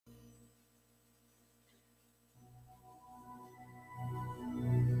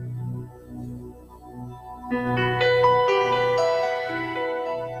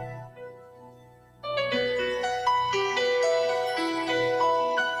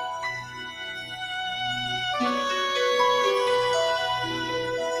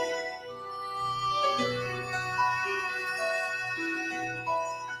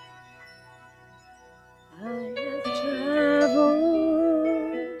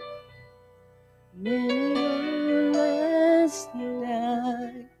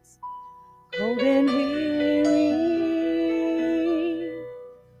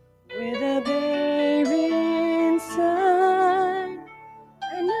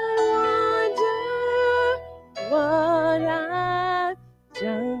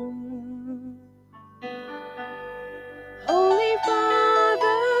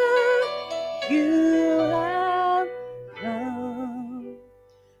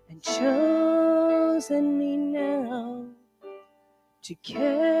chosen me now to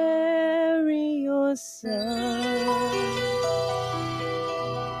carry your son.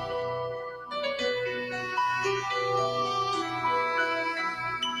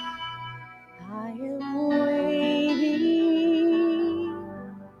 I am waiting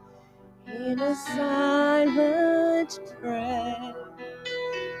in a silent prayer.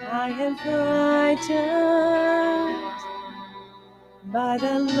 I am frightened by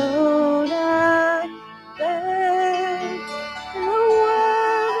the load I bear, and the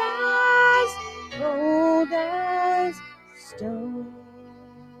world as cold as stone.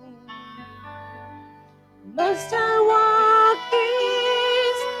 Must I walk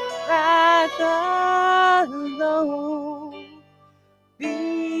this path alone?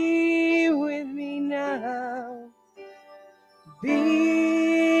 Be with me now.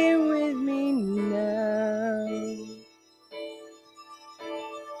 Be with me now.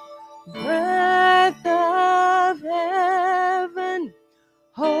 Breath of heaven,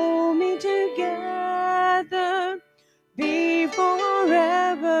 hold me together. Be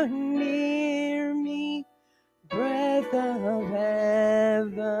forever near me. Breath of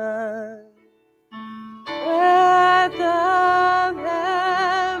heaven. Breath of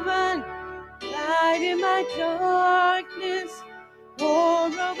heaven, light in my darkness. Pour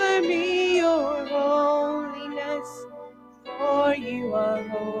over me your holiness, for you are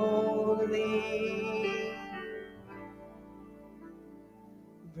holy.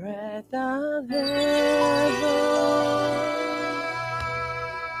 Breath of heaven.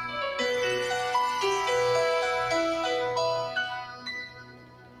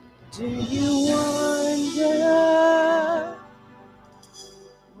 Do you wonder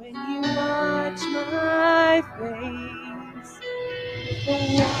when you watch my face? The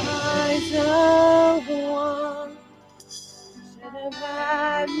wiser one should have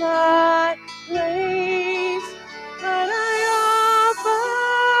had my place, but I offer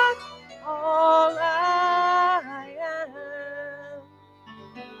all I am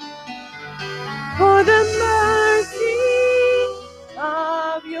for the mercy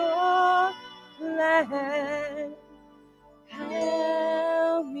of your plan.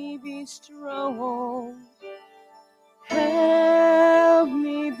 Help me be strong. Help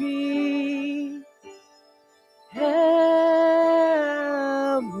me be. Help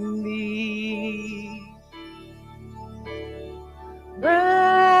me.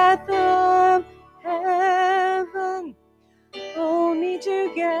 Breath of heaven, hold me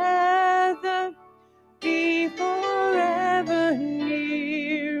together. Be forever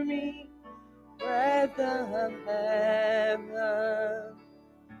near me. Breath of heaven.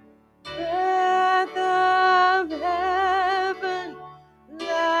 Breath of heaven,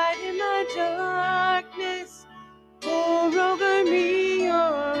 light in my darkness. Pour over me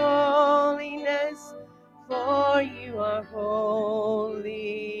your holiness, for you are holy.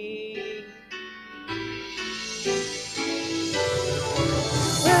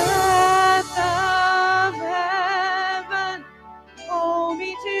 Breath of heaven, hold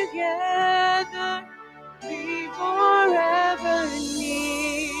me together. Be forever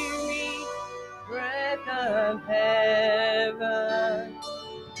near me. Breath of heaven.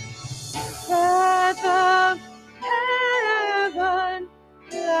 Breath of heaven,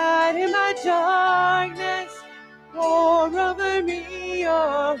 light in my darkness. Pour over me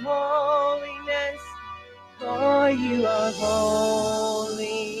your holiness, for you are holy.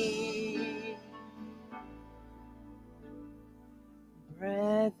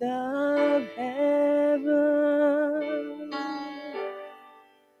 Breath of heaven.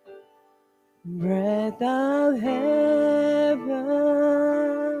 Breath of heaven.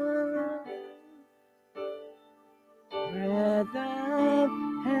 Breath of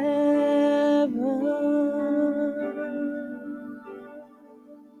heaven.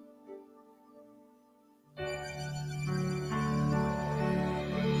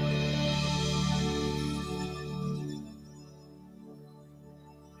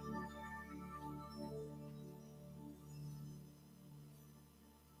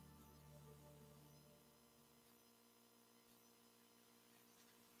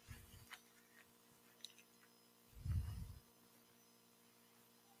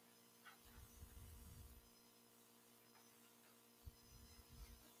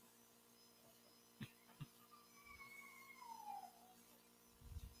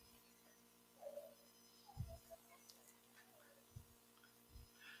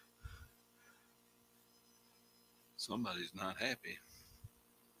 Somebody's not happy.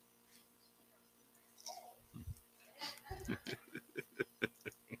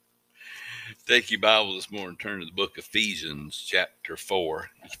 Take your Bible this morning, turn to the book of Ephesians, chapter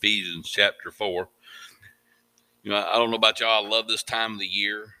 4. Ephesians, chapter 4. I don't know about y'all, I love this time of the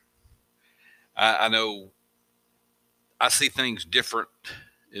year. I know I see things different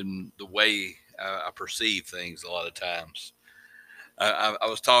in the way I perceive things a lot of times. I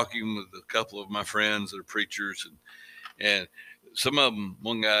was talking with a couple of my friends that are preachers, and some of them,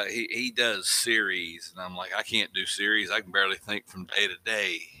 one guy, he does series, and I'm like, I can't do series. I can barely think from day to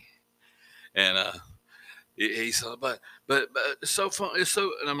day. And he said, but it's so fun. It's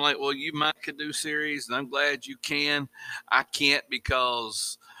so, and I'm like, well, you might could do series, and I'm glad you can. I can't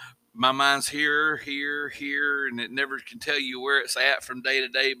because my mind's here, and it never can tell you where it's at from day to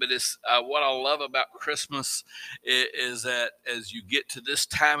day. But it's what I love about Christmas is that as you get to this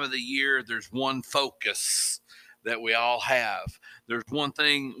time of the year, there's one focus that we all have. There's one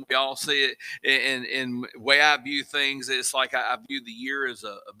thing we all see it, and the way I view things, it's like I view the year as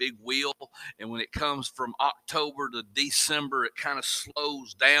a big wheel, and when it comes from October to December, it kind of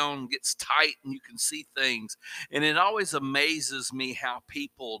slows down, gets tight, and you can see things. And it always amazes me how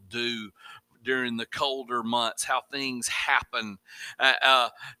people do during the colder months, how things happen.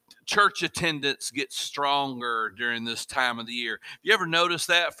 Church attendance gets stronger during this time of the year. You ever notice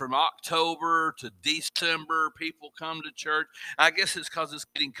that from October to December, people come to church? I guess it's because it's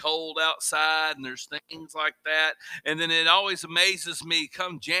getting cold outside and there's things like that. And then it always amazes me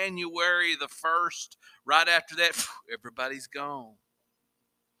come January the 1st, right after that, everybody's gone.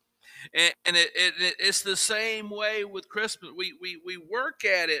 And it's the same way with Christmas. We work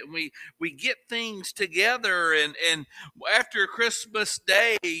at it, and we get things together, and after Christmas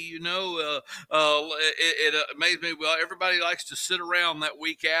Day, it amazed me. Well, everybody likes to sit around that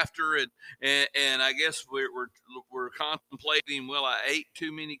week after, and I guess we're contemplating. Well, I ate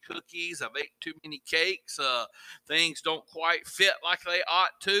too many cookies. I've ate too many cakes. Things don't quite fit like they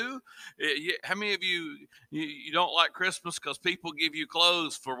ought to. How many of you don't like Christmas because people give you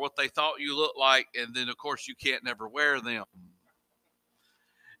clothes for what they thought you looked like, and then of course you can't never wear them.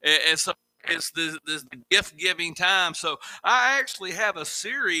 And so it's this gift giving time. So I actually have a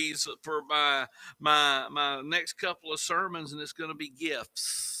series for my next couple of sermons, and it's going to be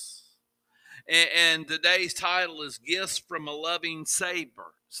gifts. And today's title is Gifts from a Loving Savior.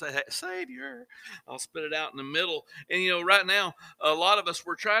 I'll spit it out in the middle. And right now, a lot of us,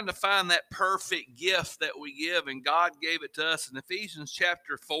 we're trying to find that perfect gift that we give, and God gave it to us. In Ephesians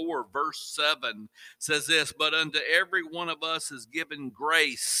chapter 4, verse 7 says this, but unto every one of us is given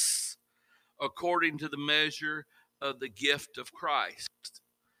grace according to the measure of the gift of Christ.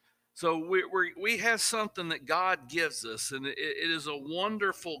 So we have something that God gives us, and it is a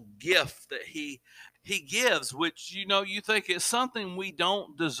wonderful gift that He gives, which you think is something we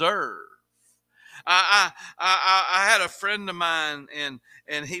don't deserve. I had a friend of mine,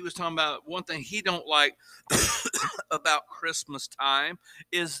 and he was talking about one thing he don't like about Christmas time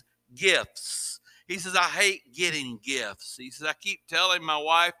is gifts. He says, I hate getting gifts. He says, I keep telling my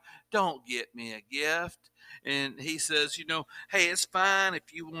wife, don't get me a gift. And he says, hey, it's fine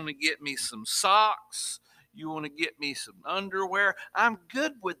if you want to get me some socks, you want to get me some underwear. I'm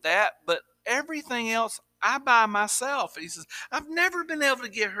good with that, but everything else I buy myself. He says, I've never been able to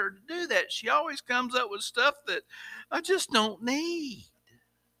get her to do that. She always comes up with stuff that I just don't need.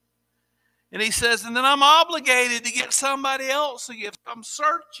 And he says, and then I'm obligated to get somebody else a gift. I'm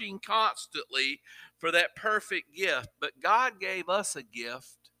searching constantly for that perfect gift. But God gave us a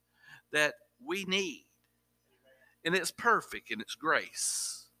gift that we need. And it's perfect, and it's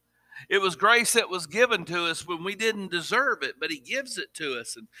grace. It was grace that was given to us when we didn't deserve it, but He gives it to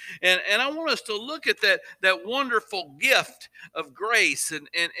us. And I want us to look at that wonderful gift of grace. And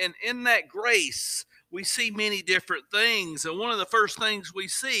in that grace, we see many different things. And one of the first things we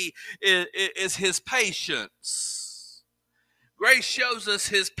see is His patience. Grace shows us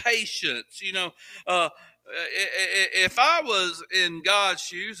His patience. If I was in God's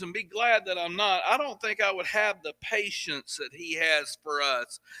shoes, and be glad that I'm not, I don't think I would have the patience that He has for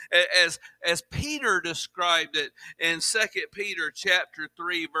us. As Peter described it in 2 Peter chapter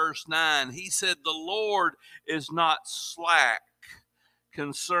 3, verse 9, he said, the Lord is not slack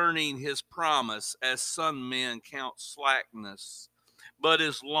concerning His promise, as some men count slackness, but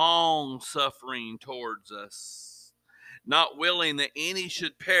is long suffering towards us, not willing that any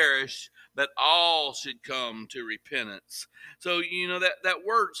should perish, but all should come to repentance. So, that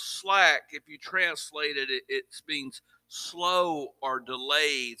word slack, if you translate it, it means slow or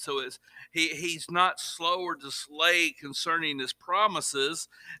delayed. So he's not slow or delayed concerning his promises,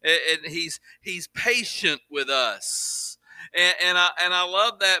 and he's patient with us. And I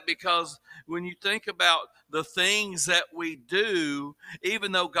love that, because when you think about the things that we do,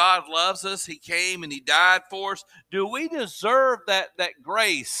 even though God loves us, he came and he died for us, do we deserve that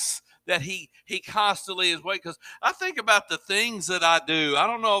grace that he constantly is waiting? Because I think about the things that I do. I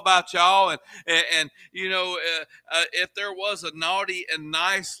don't know about y'all, and if there was a naughty and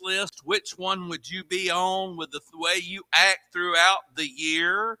nice list, which one would you be on with the way you act throughout the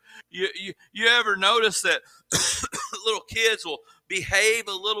year? You ever notice that little kids will behave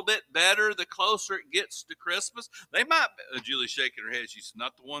a little bit better the closer it gets to Christmas? They might. Julie's shaking her head. She's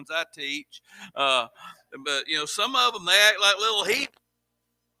not the ones I teach, but some of them, they act like little heat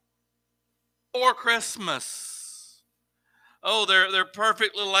before Christmas. Oh, they're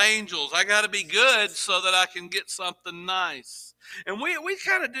perfect little angels. I got to be good so that I can get something nice. And we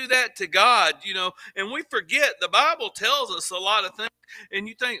kind of do that to God, and we forget the Bible tells us a lot of things. And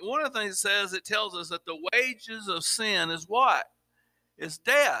you think one of the things it says, it tells us that the wages of sin is what? It's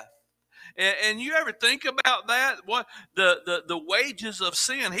death. And you ever think about that? What the wages of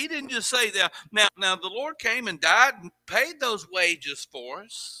sin? He didn't just say that. Now the Lord came and died and paid those wages for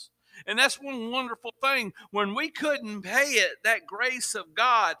us. And that's one wonderful thing. When we couldn't pay it, that grace of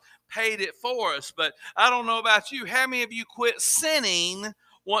God paid it for us. But I don't know about you. How many of you quit sinning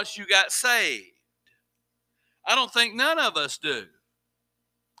once you got saved? I don't think none of us do.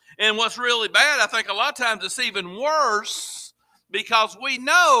 And what's really bad, I think a lot of times it's even worse, because we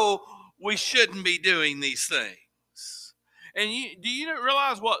know we shouldn't be doing these things. And do you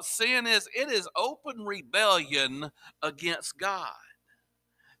realize what sin is? It is open rebellion against God.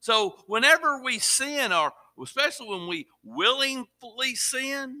 So whenever we sin, or especially when we willingly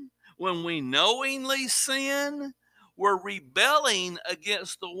sin, when we knowingly sin, we're rebelling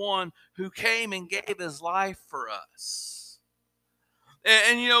against the one who came and gave his life for us.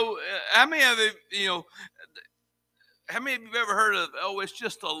 And how many of you, how many of you have ever heard of, oh, it's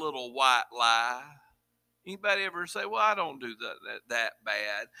just a little white lie? Anybody ever say, well, I don't do that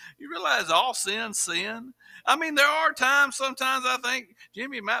bad? You realize all sin's sin? I mean, there are times, sometimes I think,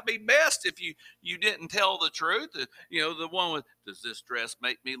 Jimmy, it might be best if you didn't tell the truth. The one with, does this dress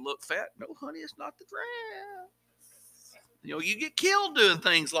make me look fat? No, honey, it's not the dress. You get killed doing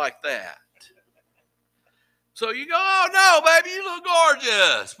things like that. So you go, oh, no, baby, you look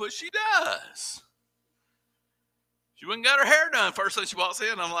gorgeous. But she does. She went and got her hair done. First thing she walks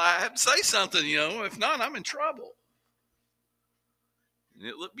in, I'm like, I have to say something, If not, I'm in trouble. And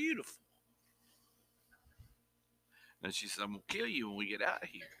it looked beautiful. And she said, I'm going to kill you when we get out of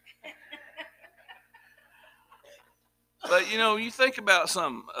here. But, you think about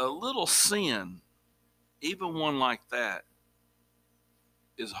a little sin, even one like that,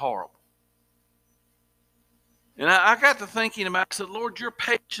 is horrible. And I got to thinking about it. I said, Lord, your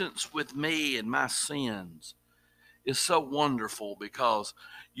patience with me and my sins is so wonderful, because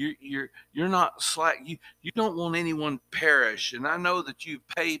you're not slack. You don't want anyone to perish. And I know that you've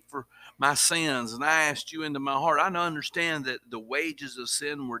paid for my sins, and I asked you into my heart. I understand that the wages of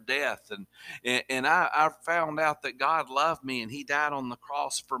sin were death, and I found out that God loved me and he died on the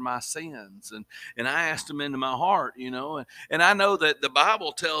cross for my sins, and I asked him into my heart, and I know that the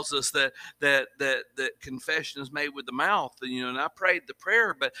Bible tells us that confession is made with the mouth, and I prayed the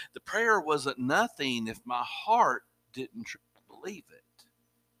prayer, but the prayer wasn't nothing if my heart didn't believe it.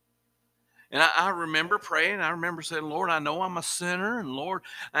 And I remember praying. I remember saying, Lord, I know I'm a sinner. And Lord,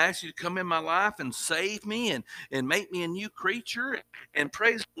 I ask you to come in my life and save me and make me a new creature. And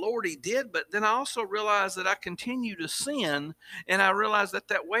praise the Lord, he did. But then I also realized that I continue to sin. And I realized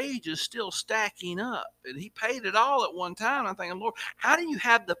that wage is still stacking up. And he paid it all at one time. I'm thinking, Lord, how do you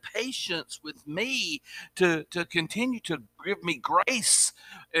have the patience with me to continue to give me grace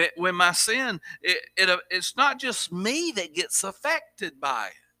when my sin, it's not just me that gets affected by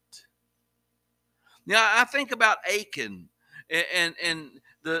it. Now I think about Achan, and in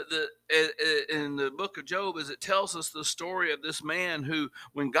the book of Job, as it tells us the story of this man who,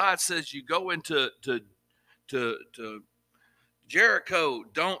 when God says you go into to Jericho,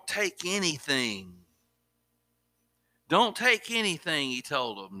 don't take anything. Don't take anything, he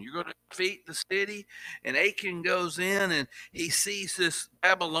told them. You're going to defeat the city. And Achan goes in and he sees this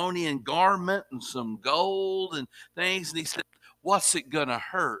Babylonian garment and some gold and things. And he said, what's it going to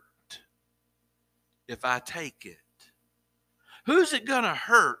hurt if I take it? Who's it going to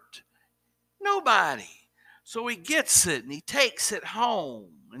hurt? Nobody. So he gets it and he takes it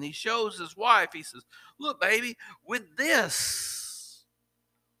home and he shows his wife. He says, look, baby, with this,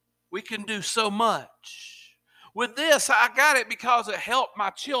 we can do so much. with this. I got it because it helped my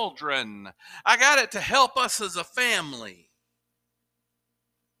children. I got it to help us as a family.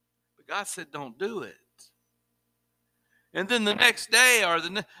 But God said, don't do it. And then the next day, or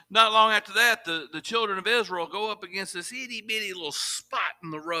not long after that, the children of Israel go up against this itty bitty little spot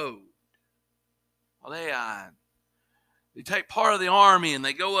in the road. Well, they take part of the army and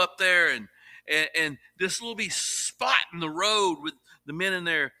they go up there, and this little bitty spot in the road with the men in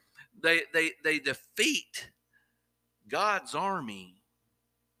there, they defeat God's army.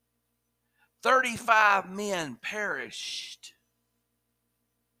 35 men perished.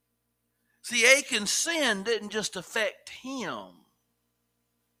 See, Achan's sin didn't just affect him.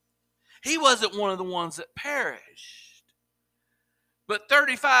 He wasn't one of the ones that perished. But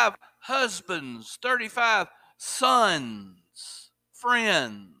 35 husbands, 35 sons,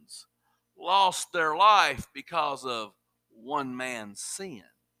 friends lost their life because of one man's sin.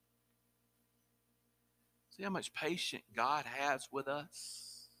 See how much patience God has with us?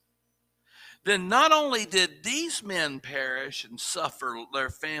 Then not only did these men perish and suffer, their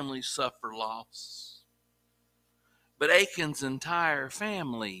families suffer loss, but Achan's entire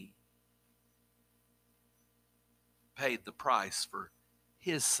family paid the price for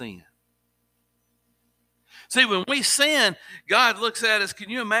his sin. See, when we sin, God looks at us.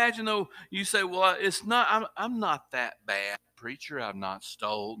 Can you imagine, though? You say, well, it's not, I'm not that bad, preacher. I've not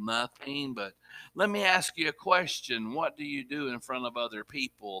stole nothing. But let me ask you a question. What do you do in front of other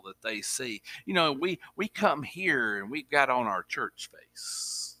people that they see? You know, we come here and we've got on our church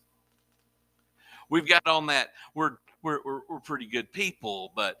face. We've got on that, we're pretty good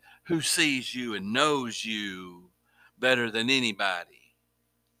people, but who sees you and knows you better than anybody?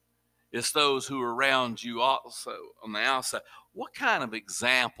 It's those who are around you also on the outside. What kind of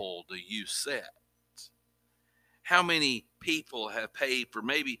example do you set? How many people have paid for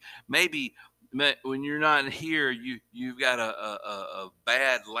maybe when you're not here, you've got a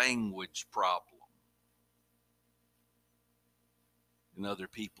bad language problem, and other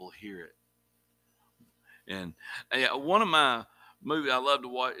people hear it. And one of my movies I love to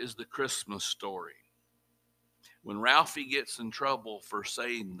watch is The Christmas Story. When Ralphie gets in trouble for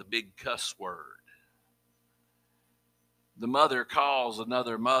saying the big cuss word, the mother calls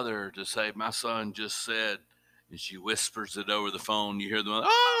another mother to say, my son just said, and she whispers it over the phone. You hear the mother,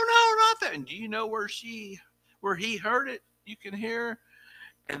 oh, no, not that. And do you know where he heard it? You can hear.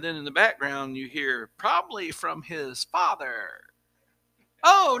 And then in the background, you hear, probably from his father.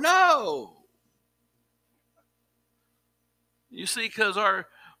 Oh, no. You see, because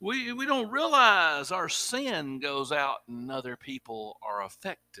we don't realize our sin goes out and other people are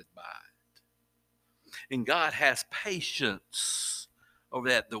affected by it. And God has patience over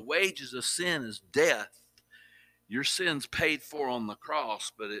that. The wages of sin is death. Your sin's paid for on the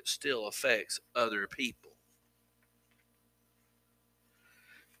cross, but it still affects other people.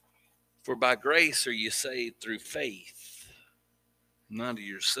 For by grace are you saved through faith, not of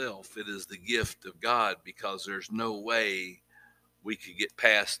yourself. It is the gift of God, because there's no way we could get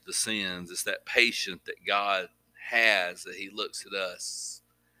past the sins. It's that patience that God has, that he looks at us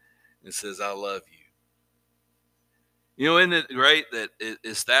and says, I love you. You know, isn't it great that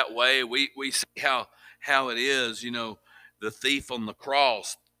it's that way? We see how it is. You know, the thief on the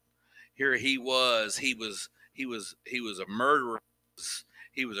cross, here he was a murderer.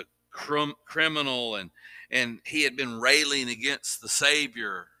 He was a criminal, and he had been railing against the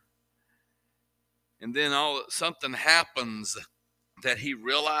Savior. And then something happens that he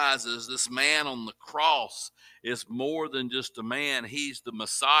realizes this man on the cross is more than just a man. He's the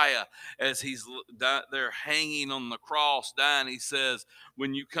Messiah. As he's there hanging on the cross, dying, he says,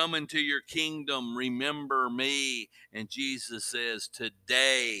 when you come into your kingdom, remember me. And Jesus says,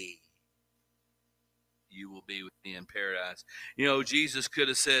 today you will be with me in paradise. You know, Jesus could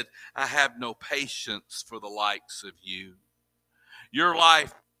have said, I have no patience for the likes of you. Your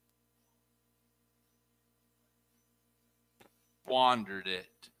life wandered it.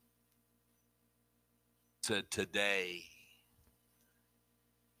 Said today,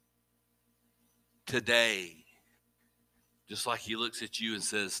 just like he looks at you and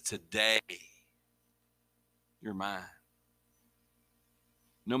says, today, you're mine.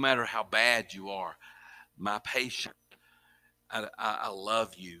 No matter how bad you are, my patient, I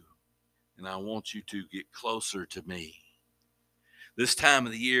love you, and I want you to get closer to me. This time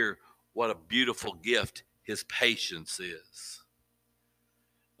of the year, what a beautiful gift his patience is.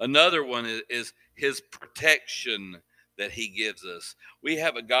 Another one is his protection that he gives us. We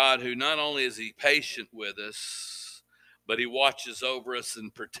have a God who not only is he patient with us, but he watches over us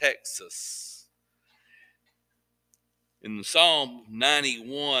and protects us. In Psalm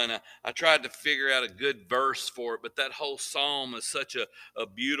 91, I tried to figure out a good verse for it, but that whole psalm is such a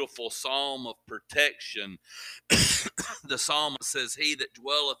beautiful psalm of protection. The psalmist says, "He that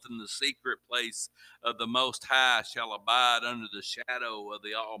dwelleth in the secret place of the Most High shall abide under the shadow of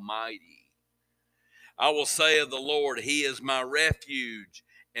the Almighty. I will say of the Lord, He is my refuge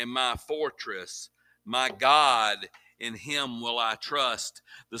and my fortress, my God, in Him will I trust."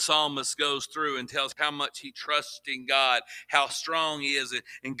 The psalmist goes through and tells how much he trusts in God, how strong he is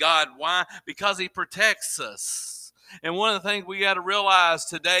in God. Why? Because He protects us. And one of the things we got to realize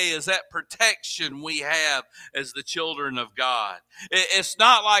today is that protection we have as the children of God. It's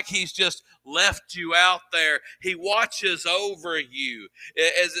not like He's just left you out there. He watches over you.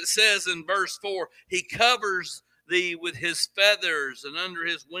 As it says in verse 4, He covers thee with His feathers, and under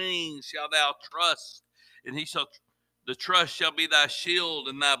His wings shalt thou trust, and the trust shall be thy shield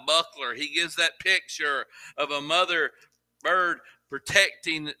and thy buckler. He gives that picture of a mother bird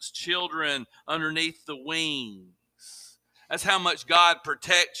protecting its children underneath the wings. That's how much God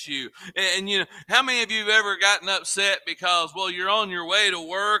protects you. And you know, how many of you have ever gotten upset because, well, you're on your way to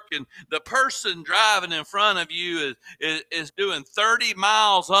work and the person driving in front of you is doing 30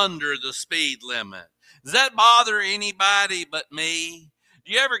 miles under the speed limit? Does that bother anybody but me?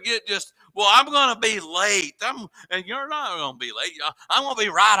 Do you ever get just, well, I'm going to be late. And you're not going to be late. I'm going to be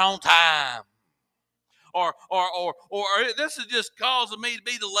right on time. Or this is just causing me to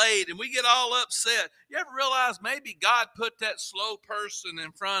be delayed, and we get all upset. You ever realize maybe God put that slow person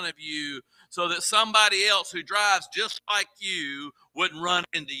in front of you so that somebody else who drives just like you wouldn't run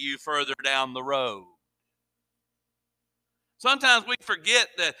into you further down the road? Sometimes we forget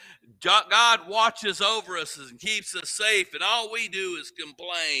that God watches over us and keeps us safe, and all we do is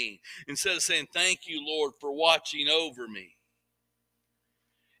complain instead of saying, "Thank you, Lord, for watching over me."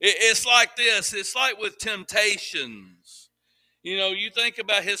 It's like this. It's like with temptations. You know, you think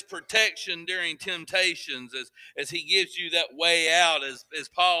about His protection during temptations as He gives you that way out. As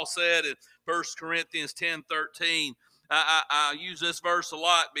Paul said in 1 Corinthians 10:13, I use this verse a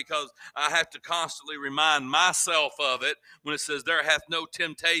lot because I have to constantly remind myself of it when it says, "There hath no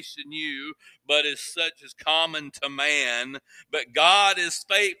temptation you, but is such as common to man. But God is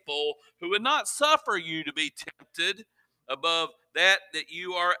faithful, who would not suffer you to be tempted above that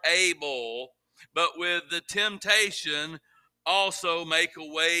you are able, but with the temptation also make a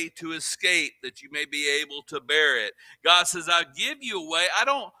way to escape, that you may be able to bear it." God says, "I'll give you a way." I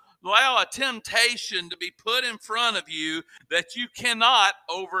don't allow a temptation to be put in front of you that you cannot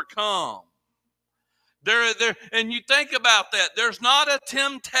overcome. And you think about that. There's not a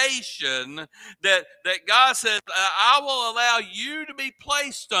temptation that God says, "I will allow you to be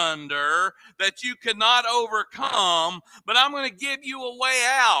placed under that you cannot overcome, but I'm going to give you a way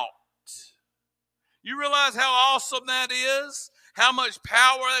out." You realize how awesome that is? How much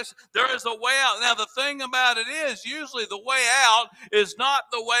power there is a way out. Now, the thing about it is, usually the way out is not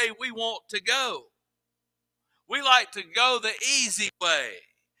the way we want to go. We like to go the easy way.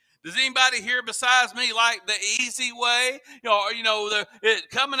 Does anybody here besides me like the easy way?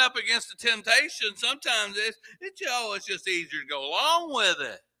 Coming up against the temptation, sometimes it's just easier to go along with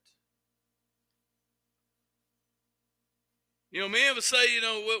it. Many of us say,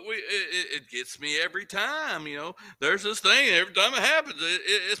 it gets me every time. There's this thing every time it happens.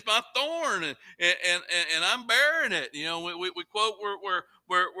 It's my thorn, and I'm bearing it. We quote, we're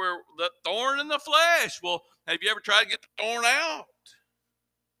the thorn in the flesh. Well, have you ever tried to get the thorn out?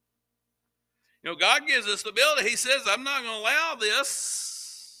 God gives us the ability. He says, "I'm not going to allow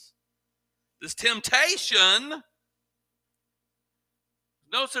this temptation."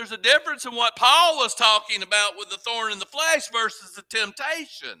 Notice there's a difference in what Paul was talking about with the thorn in the flesh versus the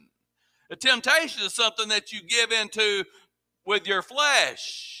temptation. A temptation is something that you give into with your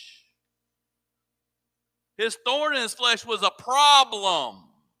flesh. His thorn in his flesh was a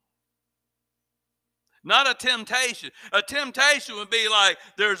problem, not a temptation. A temptation would be like,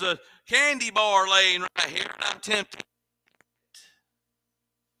 there's a candy bar laying right here and I'm tempted.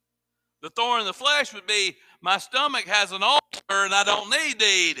 The thorn in the flesh would be, my stomach has an ulcer and I don't need to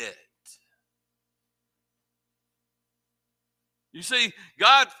eat it. You see,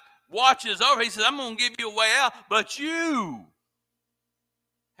 God watches over. He says, "I'm going to give you a way out, but you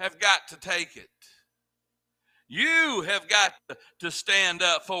have got to take it. You have got to stand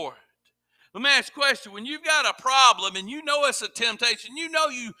up for it." Let me ask you a question. When you've got a problem and you know it's a temptation,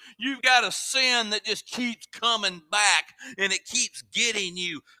 you've got a sin that just keeps coming back and it keeps getting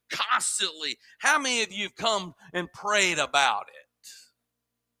you constantly. How many of you have come and prayed about it?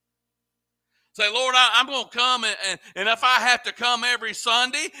 Say, Lord, I'm going to come, and if I have to come every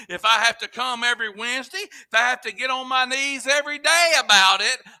Sunday, if I have to come every Wednesday, if I have to get on my knees every day about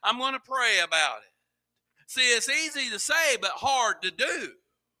it, I'm going to pray about it. See, it's easy to say, but hard to do.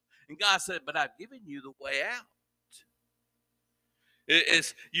 And God said, but I've given you the way out.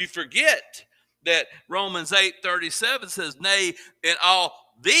 You forget that Romans 8:37 says, nay, in all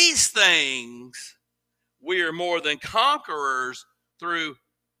these things, we are more than conquerors through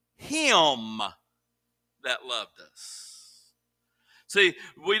him that loved us. See,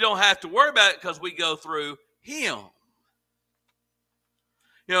 we don't have to worry about it because we go through him.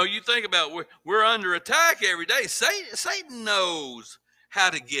 You know, you think about we're under attack every day. Satan knows how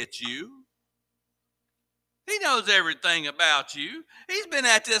to get you. He knows everything about you. He's been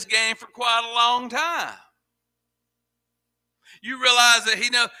at this game for quite a long time. You realize that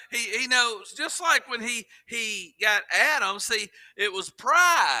he knows, just like when he got Adam, see, it was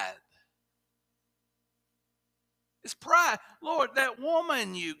pride. It's pride. Lord, that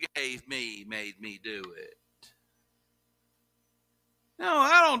woman you gave me made me do it. No,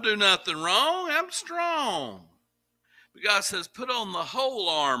 I don't do nothing wrong. I'm strong. But God says, put on the whole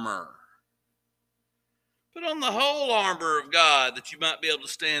armor. Put on the whole armor of God that you might be able to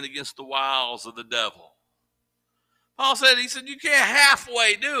stand against the wiles of the devil. Paul said, he said, you can't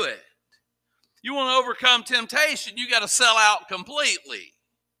halfway do it. You want to overcome temptation, you got to sell out completely.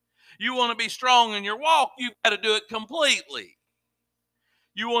 You want to be strong in your walk, you've got to do it completely.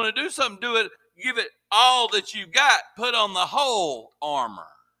 You want to do something, do it, give it all that you've got, put on the whole armor.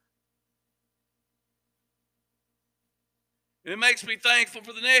 And it makes me thankful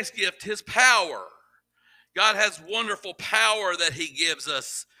for the next gift, his power. God has wonderful power that he gives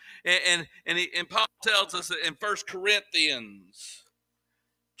us. And Paul tells us in 1 Corinthians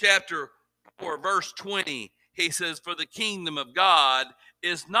chapter 4, verse 20, he says, for the kingdom of God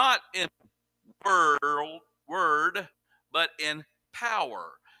is not in word, but in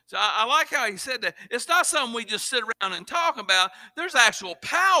power. So I like how he said that. It's not something we just sit around and talk about. There's actual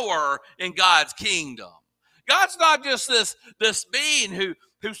power in God's kingdom. God's not just this being who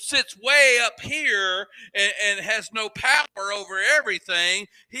sits way up here and has no power over everything.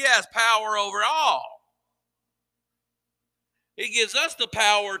 He has power over all. He gives us the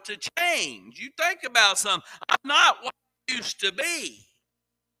power to change. You think about something. I'm not what I used to be.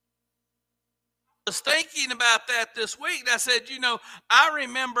 I was thinking about that this week, and I said, you know, I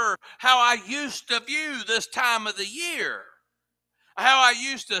remember how I used to view this time of the year, how I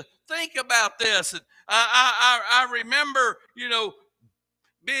used to think about this. And I remember, you know,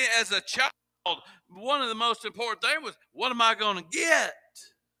 being as a child, one of the most important things was, what am I going to get?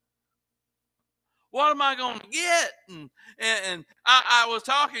 What am I going to get? And I was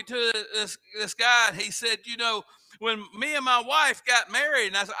talking to this guy, and he said, you know, when me and my wife got married,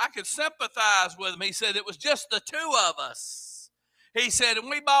 and I said, I could sympathize with him. He said, it was just the two of us. He said, and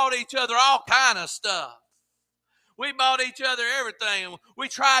we bought each other all kind of stuff. We bought each other everything. We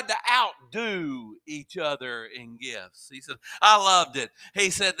tried to outdo each other in gifts. He said, I loved it. He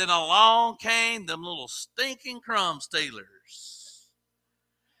said, then along came them little stinking crumb stealers.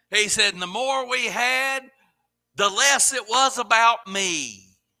 He said, and the more we had, the less it was about me.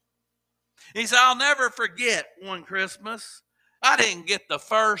 He said, I'll never forget one Christmas. I didn't get the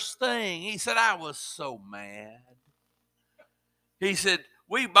first thing. He said, I was so mad. He said,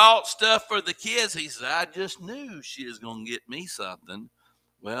 we bought stuff for the kids. He said, I just knew she was going to get me something.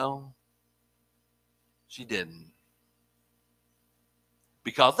 Well, she didn't.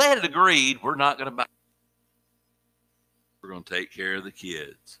 Because they had agreed, we're not going to buy. We're going to take care of the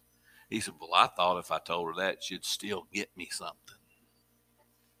kids. He said, well, I thought if I told her that, she'd still get me something.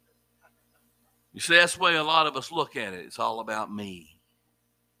 You see, that's the way a lot of us look at it. It's all about me.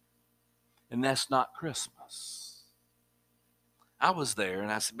 And that's not Christmas. I was there,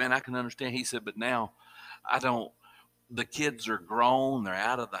 and I said, man, I can understand. He said, but now I don't. The kids are grown. They're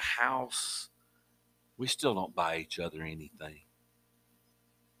out of the house. We still don't buy each other anything.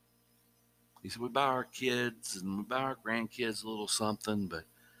 He said, we buy our kids and we buy our grandkids a little something, but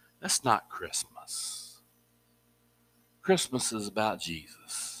that's not Christmas. Christmas is about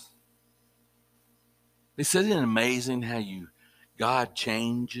Jesus. He said, isn't it amazing how God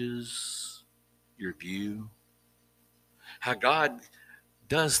changes your view? How God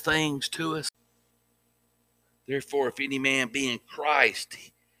does things to us. Therefore, if any man be in Christ,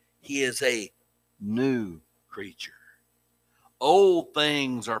 he is a new creature. Old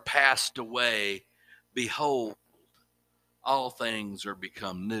things are passed away. Behold, all things are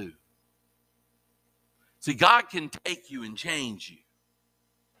become new. See, God can take you and change you.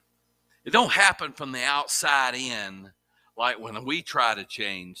 It don't happen from the outside in, like when we try to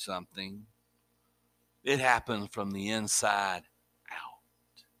change something. It happens from the inside out.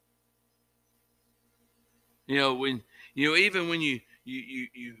 Even when you've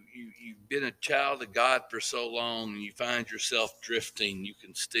been a child of God for so long and you find yourself drifting, you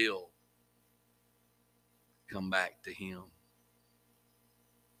can still come back to Him.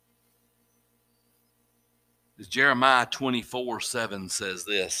 As Jeremiah 24:7 says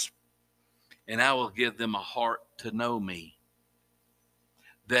this, and I will give them a heart to know me,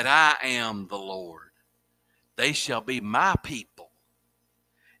 that I am the Lord. They shall be my people,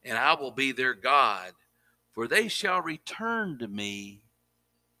 and I will be their God, for they shall return to me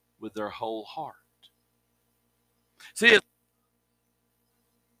with their whole heart. See,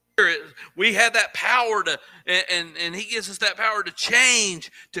 we have that power to, and He gives us that power to change,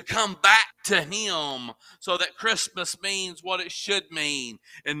 to come back to Him, so that Christmas means what it should mean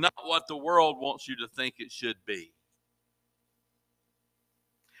and not what the world wants you to think it should be.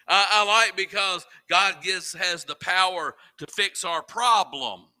 I like because God has the power to fix our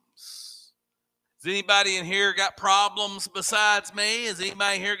problems. Has anybody in here got problems besides me? Has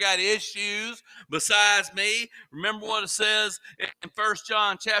anybody here got issues besides me? Remember what it says in 1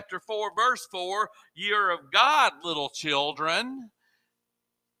 John chapter 4, verse 4, ye are of God, little children,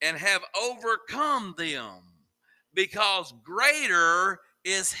 and have overcome them, because greater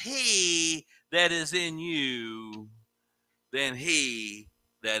is He that is in you than he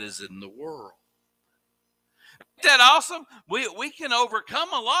that is in the world. Isn't that awesome? We can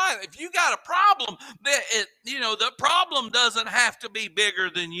overcome a lot. If you got a problem, the problem doesn't have to be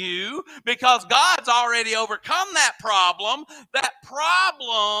bigger than you, because God's already overcome that problem. That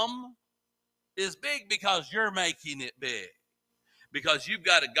problem is big because you're making it big, because you've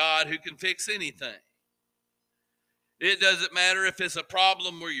got a God who can fix anything. It doesn't matter if it's a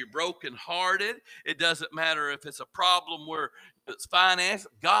problem where you're brokenhearted. It doesn't matter if it's a problem where it's finance.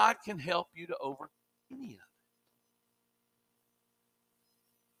 God can help you to overcome any of it.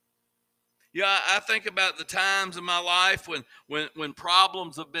 Yeah, I think about the times in my life when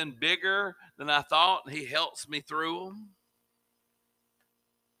problems have been bigger than I thought, and He helps me through them.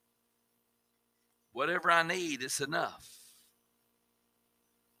 Whatever I need, it's enough.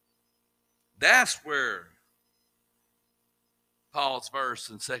 That's where Paul's verse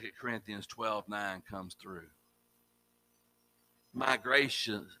in 2 Corinthians 12:9 comes through. My grace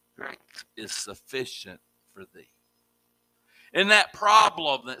is sufficient for thee. In that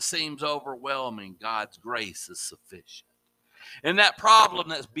problem that seems overwhelming, God's grace is sufficient. In that problem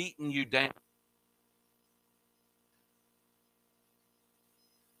that's beating you down,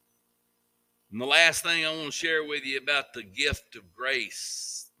 and the last thing I want to share with you about the gift of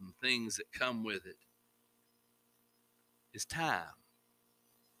grace and things that come with it is time.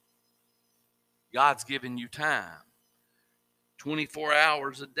 God's given you time. 24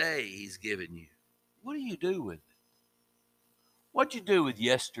 hours a day He's given you. What do you do with it? What'd you do with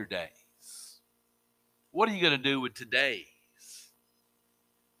yesterday's? What are you going to do with today's?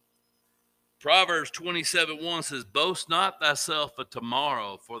 Proverbs 27:1 says, boast not thyself of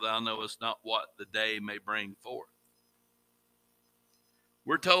tomorrow, for thou knowest not what the day may bring forth.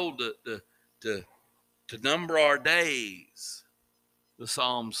 We're told to number our days. The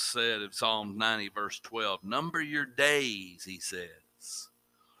Psalms said in Psalm 90, verse 12, number your days, He says,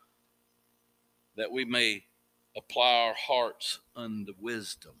 that we may apply our hearts unto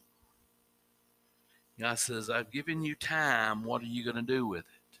wisdom. God says, I've given you time. What are you going to do with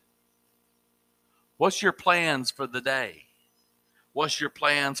it? What's your plans for the day? What's your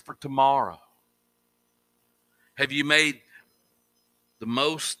plans for tomorrow? Have you made the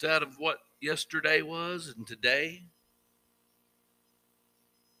most out of what yesterday was and today?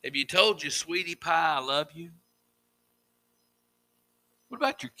 Have you told your sweetie pie I love you? What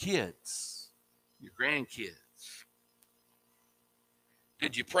about your kids, your grandkids?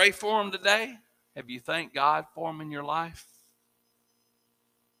 Did you pray for them today? Have you thanked God for them in your life?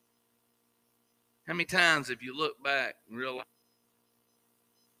 How many times have you looked back and realized?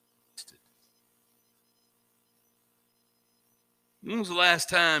 When was the last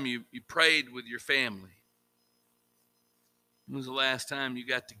time you prayed with your family? When was the last time you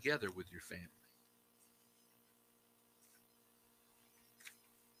got together with your family?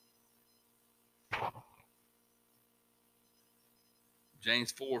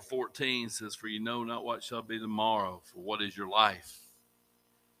 James 4:14 says, for you know not what shall be tomorrow, for what is your life?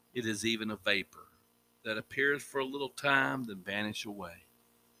 It is even a vapor that appears for a little time, then vanish away.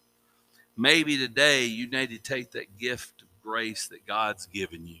 Maybe today you need to take that gift of grace that God's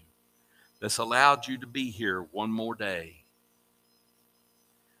given you, that's allowed you to be here one more day.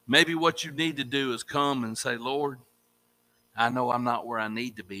 Maybe what you need to do is come and say, Lord, I know I'm not where I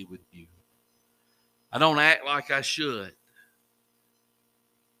need to be with you, I don't act like I should.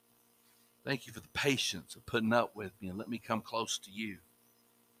 Thank you for the patience of putting up with me and let me come close to you.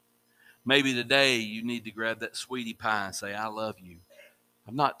 Maybe today you need to grab that sweetie pie and say, I love you.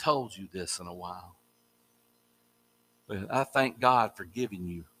 I've not told you this in a while. But I thank God for giving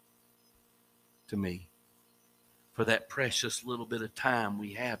you to me, for that precious little bit of time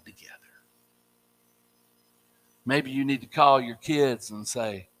we have together. Maybe you need to call your kids and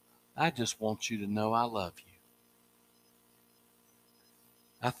say, I just want you to know I love you.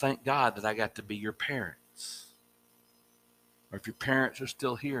 I thank God that I got to be your parents. Or if your parents are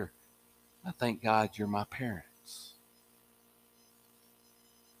still here, I thank God you're my parents.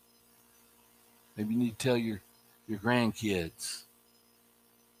 Maybe you need to tell your grandkids,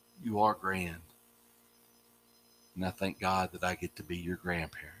 you are grand. And I thank God that I get to be your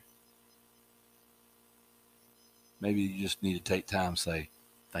grandparent. Maybe you just need to take time and say,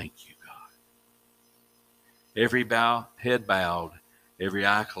 thank you, God. Every head bowed, every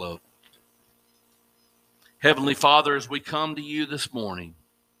eye closed. Heavenly Father, as we come to you this morning,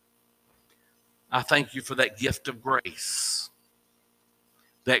 I thank you for that gift of grace.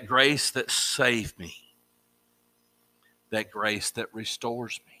 That grace that saved me. That grace that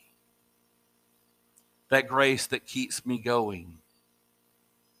restores me. That grace that keeps me going.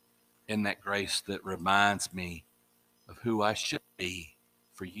 And that grace that reminds me of who I should be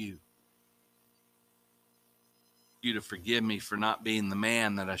for you. You to forgive me for not being the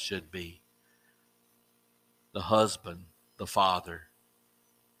man that I should be. The husband, the father,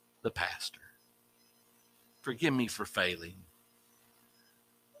 the pastor. Forgive me for failing.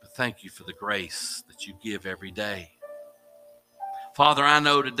 But thank you for the grace that you give every day. Father, I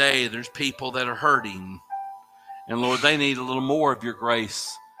know today there's people that are hurting. And Lord, they need a little more of your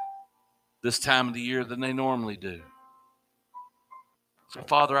grace this time of the year than they normally do. So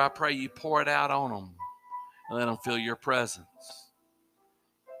Father, I pray you pour it out on them and let them feel your presence.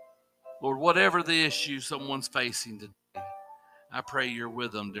 Lord, whatever the issue someone's facing today, I pray you're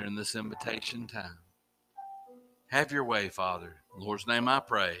with them during this invitation time. Have your way, Father. In the Lord's name I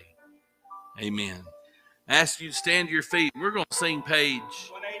pray. Amen. I ask you to stand to your feet. We're going to sing page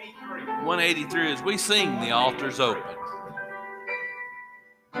 183 as we sing The Altar's Open.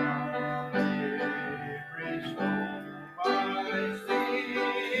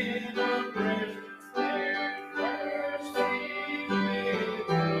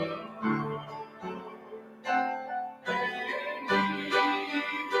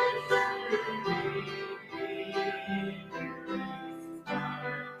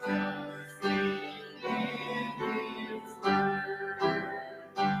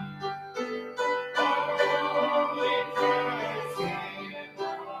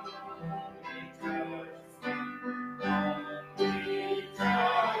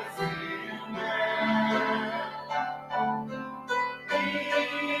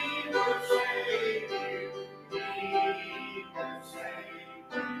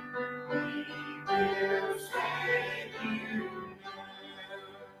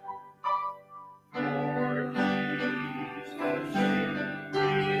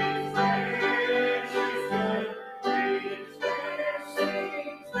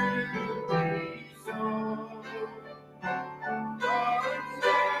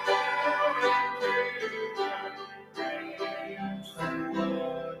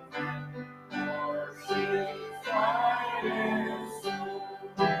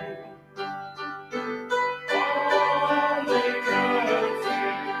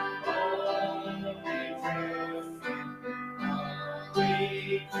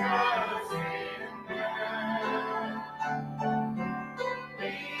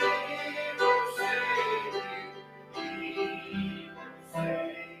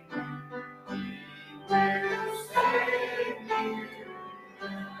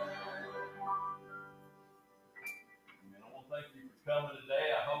 Coming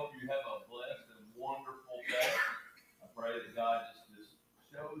today. I hope you have a blessed and wonderful day. I pray that God just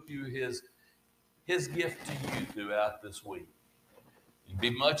shows you his gift to you throughout this week.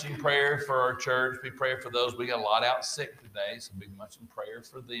 Be much in prayer for our church. Be praying for those. We got a lot out sick today, so be much in prayer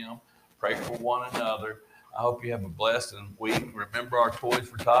for them. Pray for one another. I hope you have a blessed week. Remember our Toys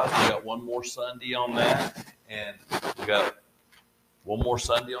for Tots. We got one more Sunday on that, and we got one more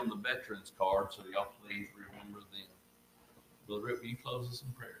Sunday on the Veterans card, so y'all please remember them. Brother Rick, will you close us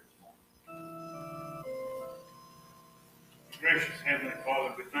in prayer this morning? Gracious Heavenly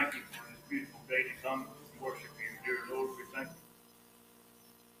Father, we thank you for this beautiful day to come and worship you, dear Lord.